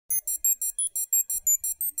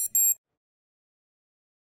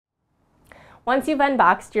Once you've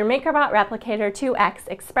unboxed your MakerBot Replicator 2X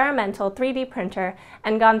experimental 3D printer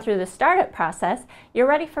and gone through the startup process, you're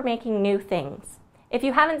ready for making new things. If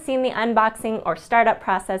you haven't seen the unboxing or startup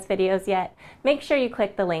process videos yet, make sure you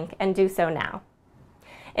click the link and do so now.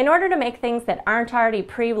 In order to make things that aren't already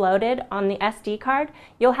preloaded on the SD card,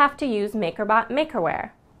 you'll have to use MakerBot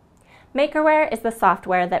MakerWare. MakerWare is the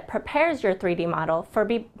software that prepares your 3D model for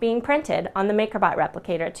being printed on the MakerBot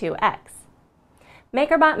Replicator 2X.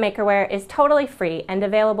 MakerBot MakerWare is totally free and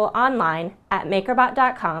available online at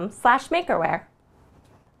makerbot.com/makerware.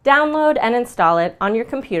 Download and install it on your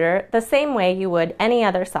computer the same way you would any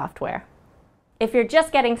other software. If you're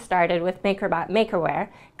just getting started with MakerBot MakerWare,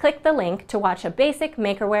 click the link to watch a basic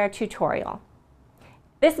MakerWare tutorial.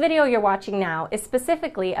 This video you're watching now is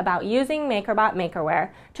specifically about using MakerBot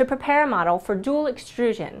MakerWare to prepare a model for dual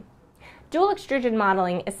extrusion. Dual extrusion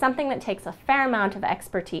modeling is something that takes a fair amount of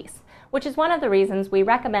expertise, which is one of the reasons we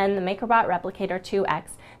recommend the MakerBot Replicator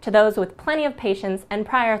 2X to those with plenty of patience and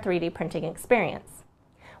prior 3D printing experience.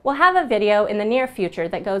 We'll have a video in the near future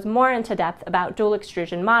that goes more into depth about dual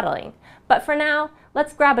extrusion modeling, but for now,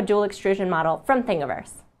 let's grab a dual extrusion model from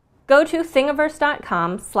Thingiverse. Go to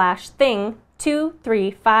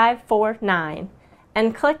thingiverse.com/thing23549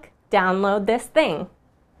 and click Download this thing.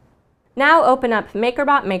 Now open up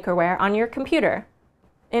MakerBot MakerWare on your computer.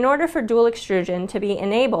 In order for dual extrusion to be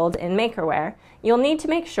enabled in MakerWare, you'll need to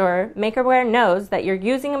make sure MakerWare knows that you're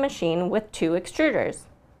using a machine with two extruders.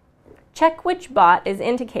 Check which bot is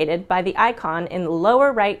indicated by the icon in the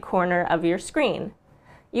lower right corner of your screen.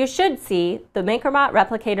 You should see the MakerBot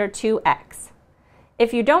Replicator 2X.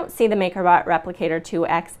 If you don't see the MakerBot Replicator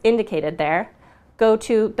 2X indicated there, go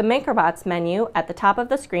to the MakerBots menu at the top of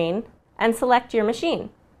the screen and select your machine.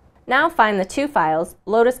 Now find the two files,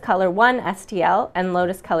 Lotus Color 1 STL and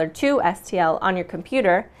Lotus Color 2 STL on your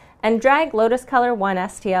computer and drag Lotus Color 1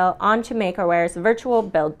 STL onto MakerWare's virtual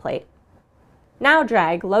build plate. Now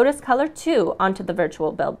drag Lotus Color 2 onto the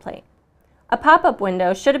virtual build plate. A pop-up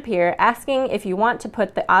window should appear asking if you want to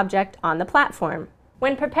put the object on the platform.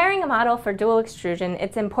 When preparing a model for dual extrusion,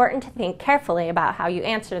 it's important to think carefully about how you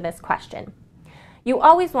answer this question. You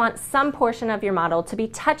always want some portion of your model to be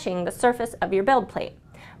touching the surface of your build plate,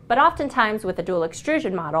 but oftentimes with a dual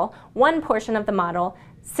extrusion model, one portion of the model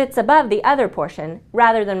sits above the other portion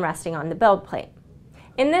rather than resting on the build plate.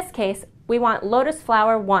 In this case, we want Lotus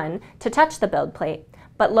Flower 1 to touch the build plate,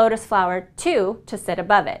 but Lotus Flower 2 to sit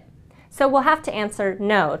above it. So we'll have to answer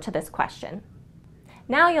no to this question.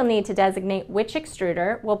 Now you'll need to designate which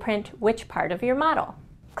extruder will print which part of your model.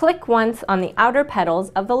 Click once on the outer petals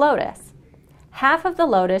of the lotus. Half of the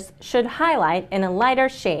lotus should highlight in a lighter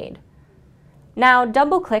shade. Now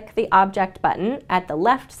double-click the Object button at the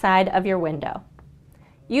left side of your window.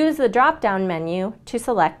 Use the drop-down menu to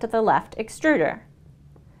select the left extruder.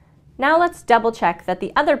 Now let's double-check that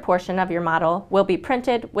the other portion of your model will be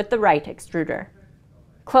printed with the right extruder.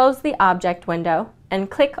 Close the Object window and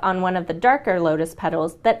click on one of the darker lotus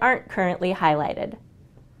petals that aren't currently highlighted.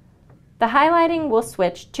 The highlighting will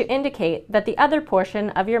switch to indicate that the other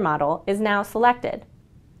portion of your model is now selected.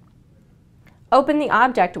 Open the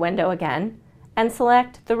Object window again and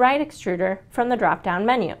select the right extruder from the drop-down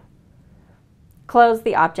menu. Close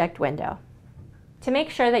the Object window. To make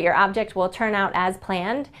sure that your object will turn out as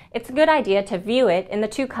planned, it's a good idea to view it in the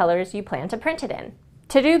two colors you plan to print it in.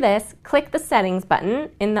 To do this, click the Settings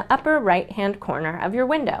button in the upper right-hand corner of your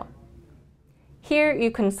window. Here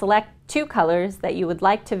you can select two colors that you would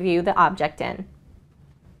like to view the object in.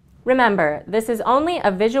 Remember, this is only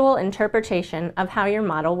a visual interpretation of how your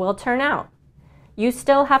model will turn out. You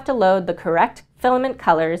still have to load the correct filament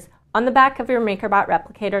colors on the back of your MakerBot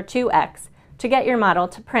Replicator 2X to get your model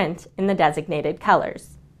to print in the designated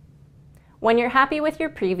colors. When you're happy with your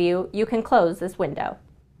preview, you can close this window.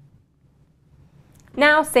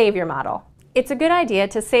 Now save your model. It's a good idea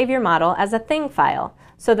to save your model as a thing file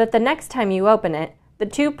so that the next time you open it, the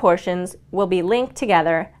two portions will be linked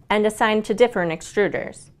together and assigned to different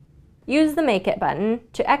extruders. Use the Make It button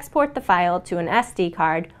to export the file to an SD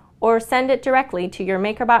card or send it directly to your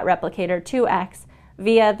MakerBot Replicator 2X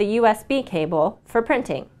via the USB cable for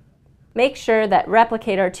printing. Make sure that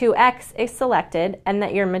Replicator 2X is selected and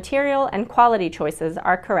that your material and quality choices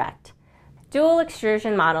are correct. Dual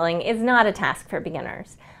extrusion modeling is not a task for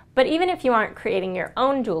beginners, but even if you aren't creating your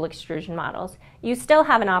own dual extrusion models, you still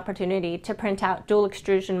have an opportunity to print out dual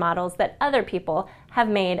extrusion models that other people have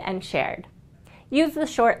made and shared. Use the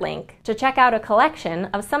short link to check out a collection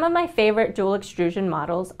of some of my favorite dual extrusion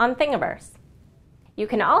models on Thingiverse. You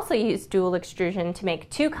can also use dual extrusion to make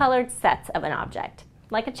two colored sets of an object,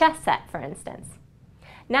 like a chess set, for instance.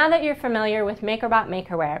 Now that you're familiar with MakerBot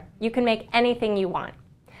MakerWare, you can make anything you want.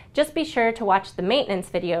 Just be sure to watch the maintenance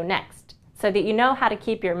video next, so that you know how to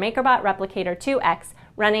keep your MakerBot Replicator 2X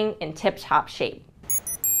running in tip-top shape.